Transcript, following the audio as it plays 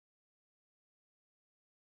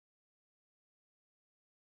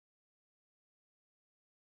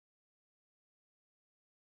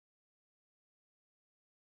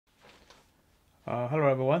Hello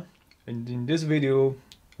everyone. In this video,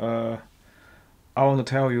 I want to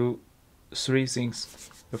tell you three things.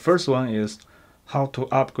 The first one is how to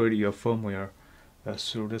upgrade your firmware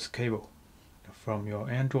through this cable from your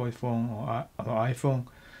Android phone or iPhone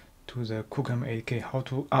to the QooCam 8K. How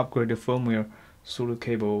to upgrade the firmware through the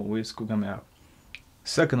cable with QooCam app.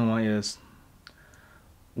 Second one is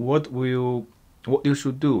what you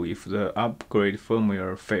should do if the upgrade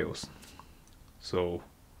firmware fails. So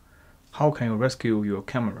how can you rescue your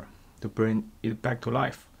camera to bring it back to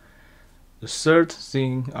life? The third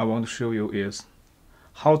thing I want to show you is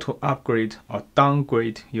how to upgrade or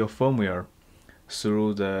downgrade your firmware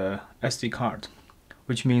through the SD card,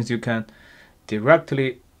 which means you can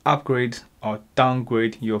directly upgrade or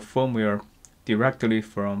downgrade your firmware directly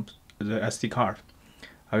from the SD card.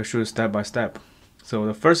 I'll show you step by step. So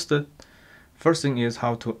the first thing is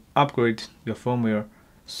how to upgrade your firmware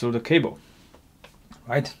through the cable.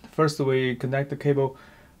 Right. First, we connect the cable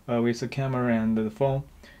with the camera and the phone,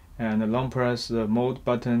 and long press the mode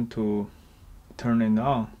button to turn it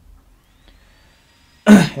on.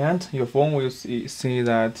 And your phone will see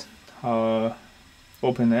that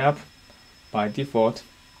open the app by default.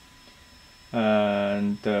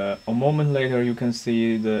 And a moment later, you can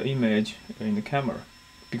see the image in the camera.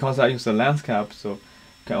 Because I use the landscape, so you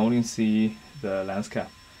can only see the landscape.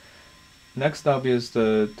 Next up is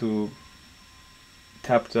to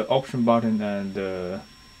tap the option button and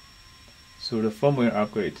through the firmware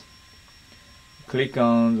upgrade. Click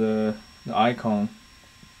on the icon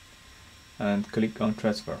and click on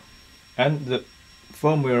transfer. And the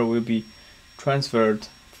firmware will be transferred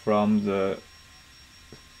from the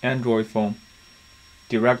Android phone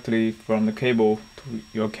directly from the cable to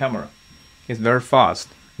your camera. It's very fast.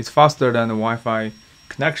 It's faster than the Wi-Fi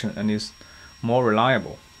connection and is more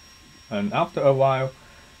reliable. And after a while,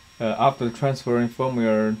 after transferring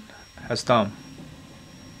firmware has done,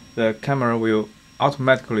 the camera will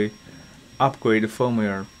automatically upgrade the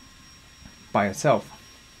firmware by itself.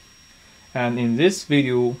 And in this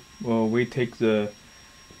video, we take the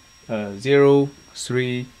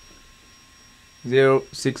 063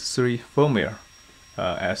 firmware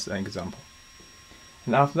as an example.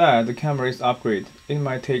 And after that, the camera is upgraded. It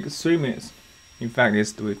might take 3 minutes. In fact,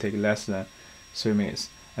 it will take less than 3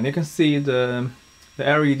 minutes. And you can see the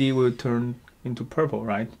LED will turn into purple,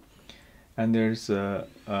 right? And there's and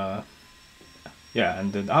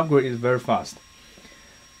the upgrade is very fast.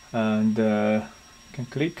 And you can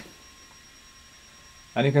click,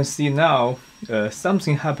 and you can see now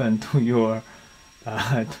something happened to your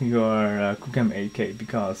QooCam 8K,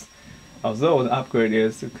 because although the upgrade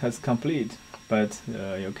has complete, but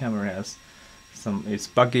your camera has it's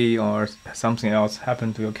buggy or something else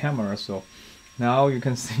happened to your camera. So now you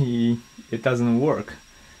can see it doesn't work.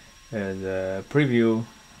 The preview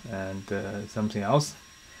and something else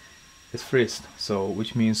is freezed. So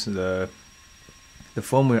which means the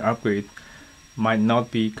firmware upgrade might not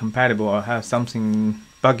be compatible or have something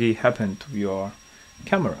buggy happen to your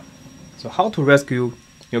camera. So how to rescue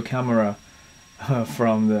your camera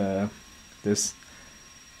from this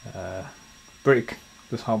break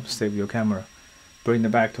to help save your camera, bring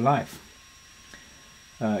it back to life.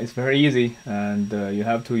 It's very easy, and you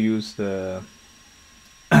have to use the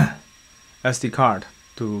SD card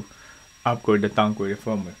to upgrade the downgraded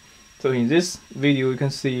firmware. So in this video, you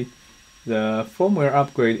can see the firmware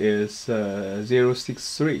upgrade is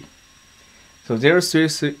 063. So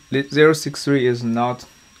 063 is not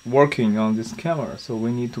working on this camera, so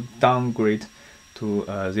we need to downgrade to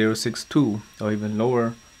 062 or even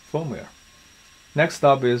lower firmware. Next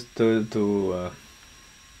up is to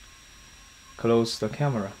close the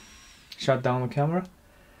camera, shut down the camera,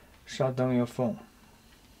 shut down your phone,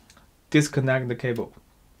 disconnect the cable,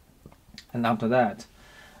 and after that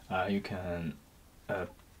you can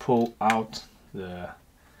pull out the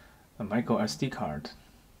micro SD card,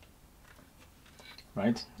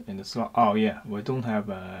 right, in the slot. Oh yeah, we don't have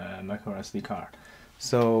a micro SD card,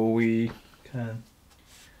 so we can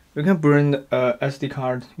bring the SD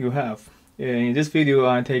card you have. In this video,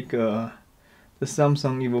 I take the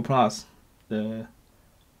Samsung Evo Plus, the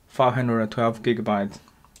 512 GB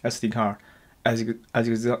SD card as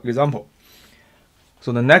example.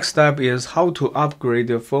 So the next step is how to upgrade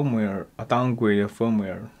your firmware or downgrade your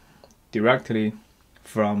firmware directly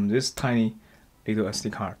from this tiny little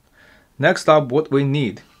SD card. Next up, what we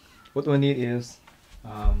need is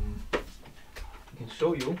I can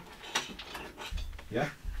show you. Yeah,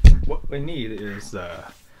 what we need is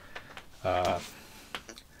a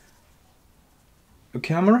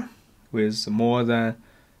camera with more than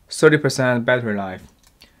 30% battery life,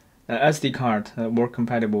 an SD card more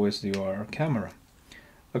compatible with your camera,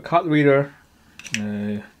 a card reader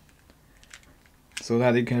so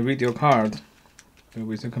that you can read your card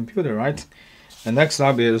with the computer, right? And next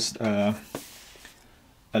up is a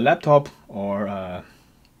laptop or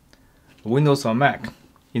Windows or Mac.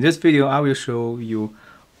 In this video, I will show you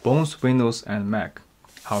both Windows and Mac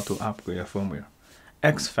how to upgrade a firmware.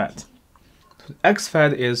 ExFAT.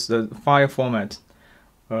 ExFAT is the file format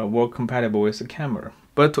work compatible with the camera.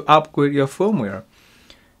 But to upgrade your firmware,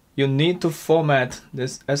 you need to format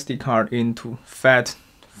this SD card into FAT,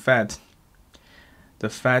 the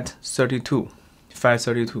FAT32,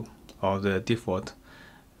 or the default,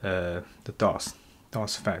 the DOS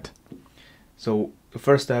FAT. So the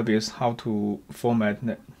first step is how to format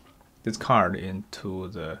this card into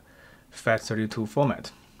the FAT32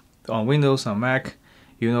 format. On Windows and Mac,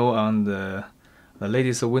 you know, on the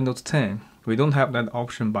latest Windows 10, we don't have that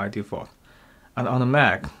option by default. And on the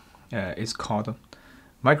Mac, it's called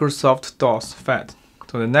Microsoft DOS FAT.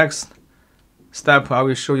 So the next step, I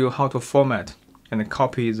will show you how to format and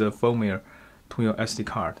copy the firmware to your SD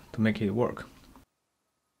card to make it work.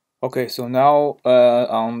 Okay, so now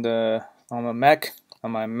on my Mac,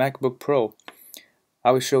 on my MacBook Pro,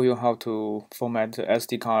 I will show you how to format the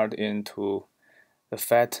SD card into the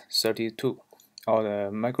FAT32 or the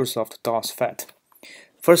Microsoft DOS FAT.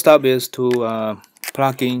 First step is to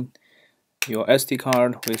plug in your SD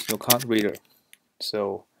card with your card reader.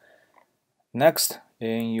 So next,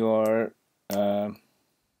 in your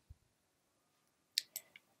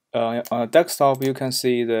on desktop, you can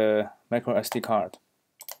see the micro SD card,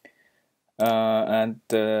 and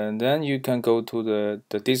then you can go to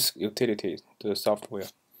the disk utility, the software,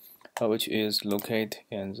 which is located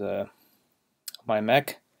in my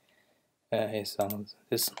Mac. It's on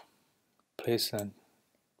this place, and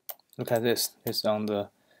look at this. It's on the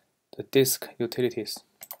disk utilities,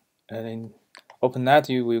 and in open that,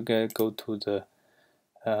 you will go to the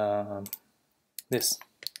this,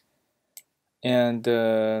 and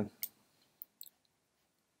in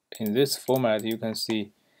this format you can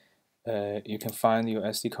see you can find your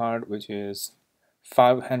SD card, which is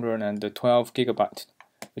 512 GB,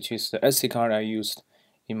 which is the SD card I used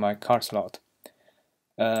in my card slot.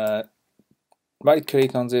 Right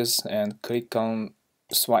click on this and click on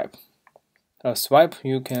swipe. Swipe,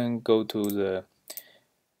 you can go to the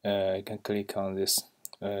you can click on this.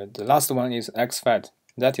 The last one is ExFAT.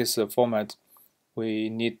 That is the format we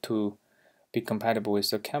need to be compatible with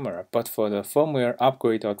the camera. But for the firmware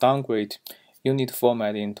upgrade or downgrade, you need to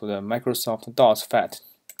format into the Microsoft DOS FAT.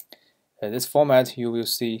 This format you will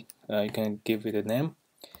see, you can give it a name,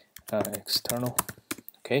 external,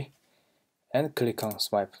 okay, and click on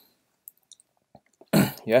swipe.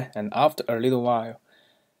 Yeah, and after a little while,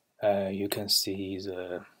 you can see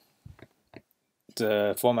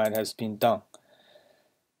the format has been done.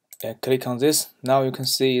 Click on this. Now you can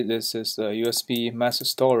see this is a USB mass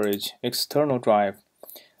storage external drive.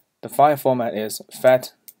 The file format is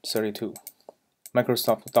FAT32,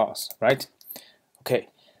 Microsoft DOS, right? Okay.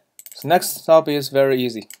 So next step is very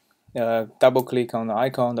easy. Double click on the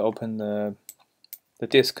icon to open the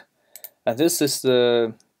disk, and this is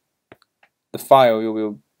the file you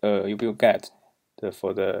will get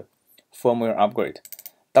for the firmware upgrade.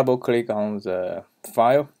 Double click on the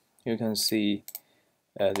file. You can see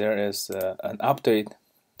there is an update.ir.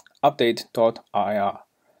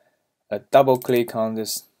 Double click on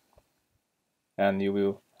this, and you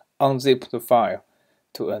will unzip the file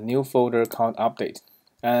to a new folder called update.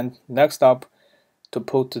 And next up, to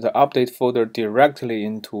put the update folder directly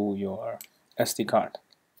into your SD card,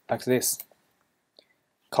 like this.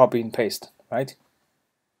 Copy and paste, right?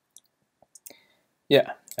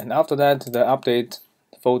 Yeah, and after that, the update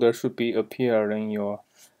folder should be appear in your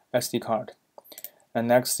SD card. And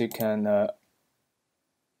next, you can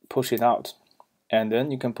push it out, and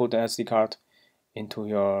then you can put the SD card into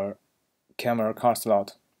your camera card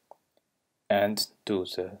slot and do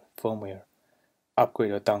the firmware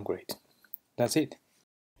upgrade or downgrade. That's it.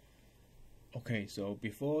 Okay, so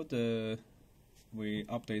before we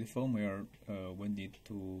update firmware, we need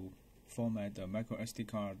to format the micro SD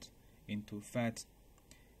card into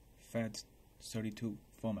FAT32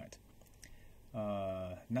 format.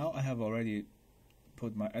 Now I have already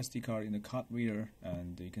put my SD card in the card reader,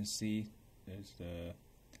 and you can see there's the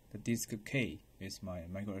disk K is my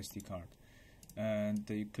micro SD card. And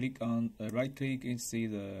you click on right click and see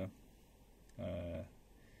the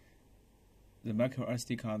micro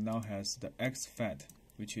SD card now has the ExFAT,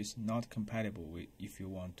 which is not compatible with if you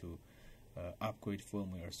want to upgrade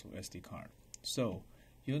firmware to SD card. So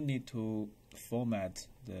you need to format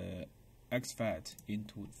the ExFAT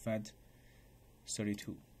into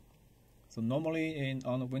FAT32. So normally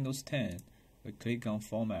on Windows 10, we click on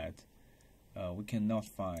Format, we cannot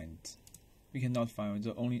find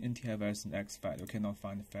the only NTFS and ExFAT. We cannot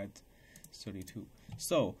find FAT32.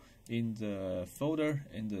 So in the folder,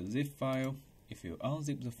 in the zip file, if you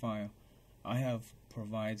unzip the file, I have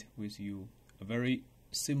provided with you a very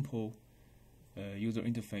simple user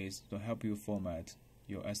interface to help you format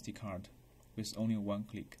your SD card with only one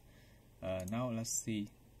click. Now let's see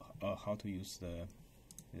how to use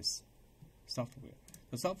this software.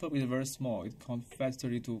 The software is very small. It's called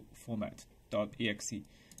FAT32 format.exe.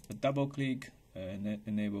 The double click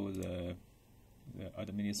enable the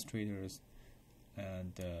administrators,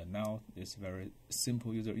 and now it's very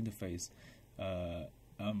simple user interface.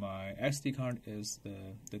 My SD card is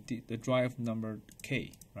the drive number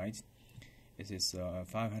K, right? It is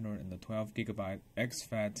 512 GB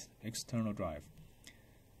ExFAT external drive.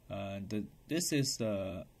 And this is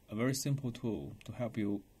a very simple tool to help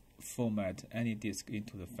you format any disk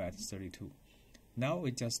into the FAT32. Now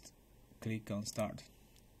we just click on Start,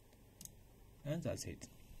 and that's it.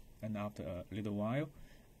 And after a little while,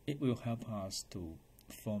 it will help us to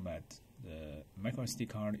format the microSD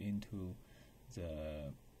card into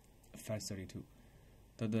the FAT32.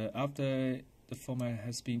 After the format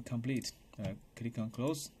has been complete, click on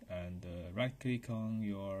Close and right click on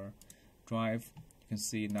your drive. You can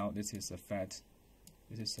see now this is a FAT32.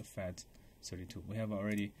 We have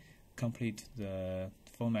already complete the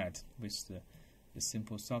format with the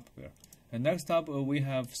simple software. And next up, we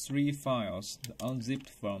have 3 files unzipped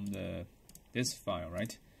from this file,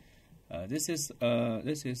 right? This is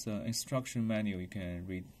an instruction manual. You can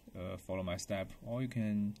read, follow my step, or you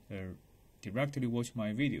can directly watch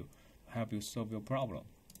my video to help you solve your problem.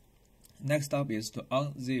 Next up is to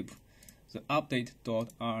unzip the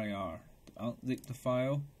update.rar. To unzip the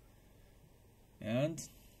file, and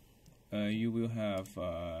you will have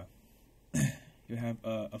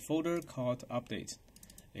a folder called update.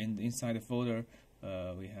 Inside the folder,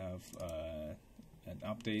 we have an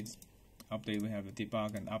update. We have a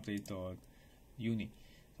debug and update.uni.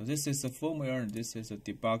 So this is the firmware, and this is the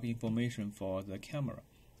debug information for the camera.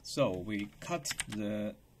 So we cut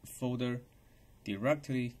the folder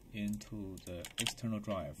directly into the external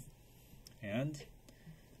drive, and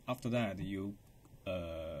after that you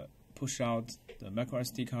push out the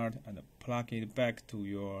microSD card and plug it back to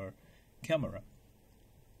your camera,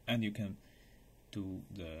 and you can do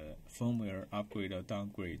the firmware upgrade or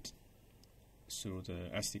downgrade through the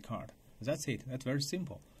SD card. That's it. That's very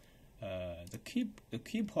simple. The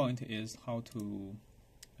key point is how to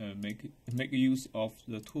make use of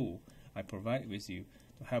the tool I provide with you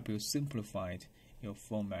to help you simplify your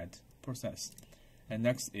format process. And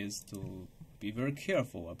next is to be very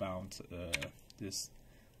careful about this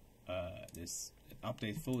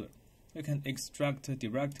update folder. You can extract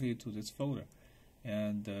directly to this folder,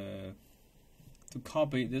 and to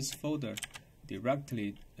copy this folder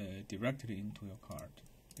directly into your card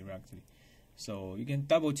directly. So you can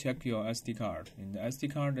double check your SD card. In the SD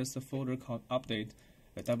card, there's a folder called update.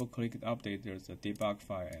 Double click update. There's a debug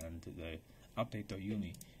file and the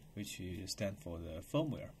update.uni, which stands for the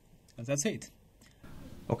firmware. And that's it.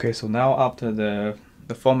 Okay, so now after the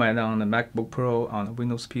format on the MacBook Pro on the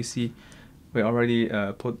Windows PC, we already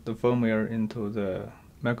put the firmware into the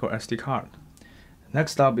micro SD card.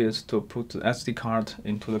 Next up is to put the SD card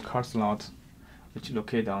into the card slot, which is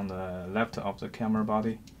located on the left of the camera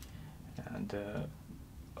body, and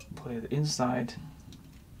put it inside.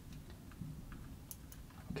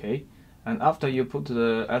 Okay, and after you put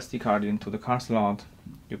the SD card into the card slot,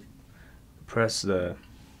 you press the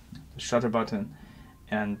shutter button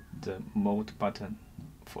and the mode button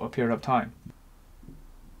for a period of time.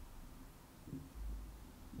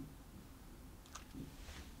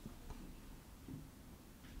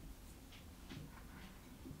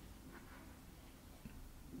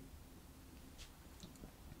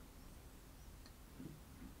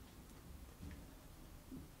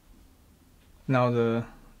 Now the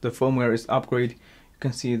firmware is upgraded. You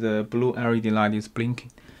can see the blue LED light is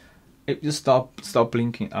blinking. It just stop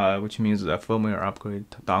blinking, which means the firmware upgrade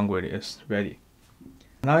downgrade is ready.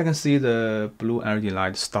 Now you can see the blue LED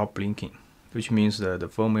light stop blinking, which means the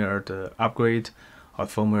firmware upgrade or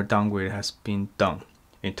firmware downgrade has been done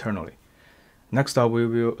internally. Next up, we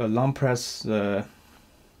will long press the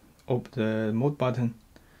mode button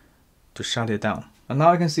to shut it down. And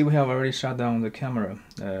now you can see we have already shut down the camera.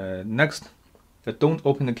 Next, don't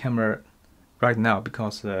open the camera right now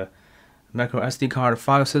because the micro SD card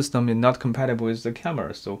file system is not compatible with the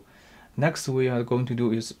camera. So next we are going to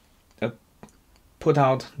do is put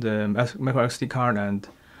out the micro SD card and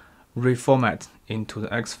reformat into the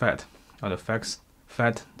ExFAT or the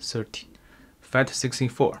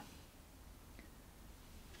FAT64.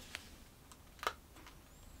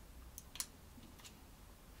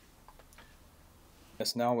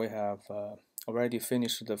 As now we have already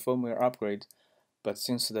finished the firmware upgrade, but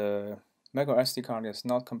since the micro SD card is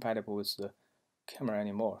not compatible with the camera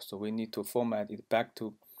anymore, so we need to format it back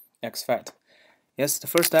to ExFAT. Yes, the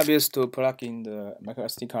first step is to plug in the micro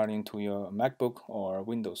SD card into your MacBook or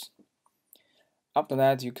Windows. After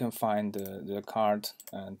that, you can find the card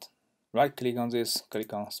and right click on this,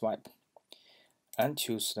 click on swipe, and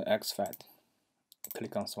choose the ExFAT.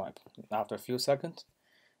 Click on swipe. After a few seconds,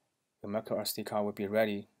 the micro SD card will be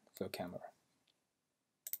ready for your camera.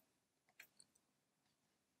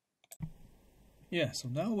 Yeah, so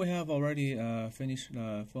now we have already finished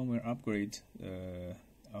the firmware upgrade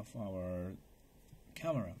of our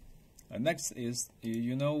camera. Next is,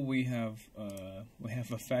 you know, we have a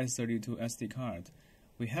FAT32 SD card.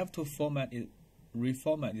 We have to reformat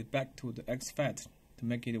it back to the ExFAT to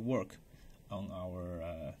make it work on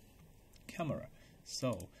our camera.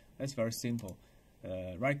 So that's very simple.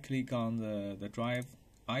 Right click on the drive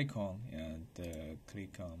icon and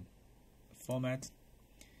click on format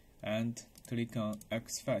and click on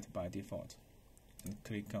ExFAT by default and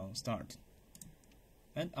click on start.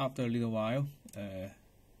 And after a little while,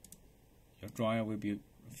 your drive will be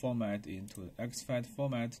formatted into the ExFAT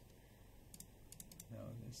format. Now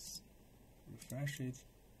let's refresh it.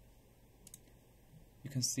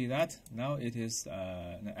 You can see that now it is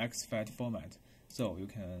an ExFAT format. So you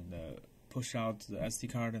can push out the SD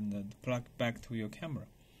card and plug back to your camera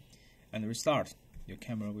and restart. Your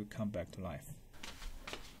camera will come back to life.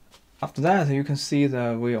 After that, you can see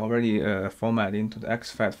that we already format into the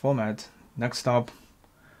ExFAT format. Next up,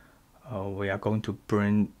 we are going to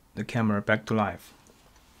bring the camera back to life.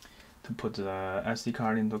 To put the SD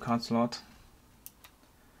card into the card slot,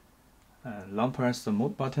 and long press the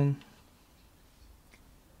mode button,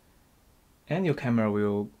 and your camera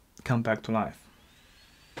will come back to life.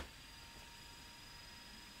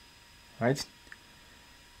 Right?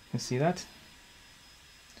 You can see that?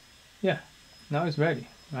 Yeah, now it's ready,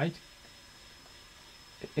 right?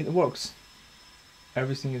 It works.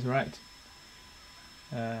 Everything is right.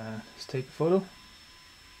 Let's take a photo.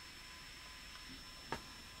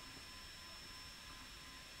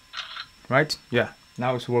 Right? Yeah,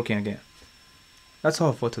 now it's working again. That's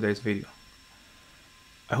all for today's video.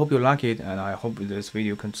 I hope you like it, and I hope this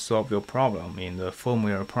video can solve your problem in the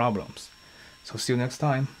firmware problems. So see you next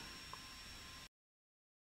time.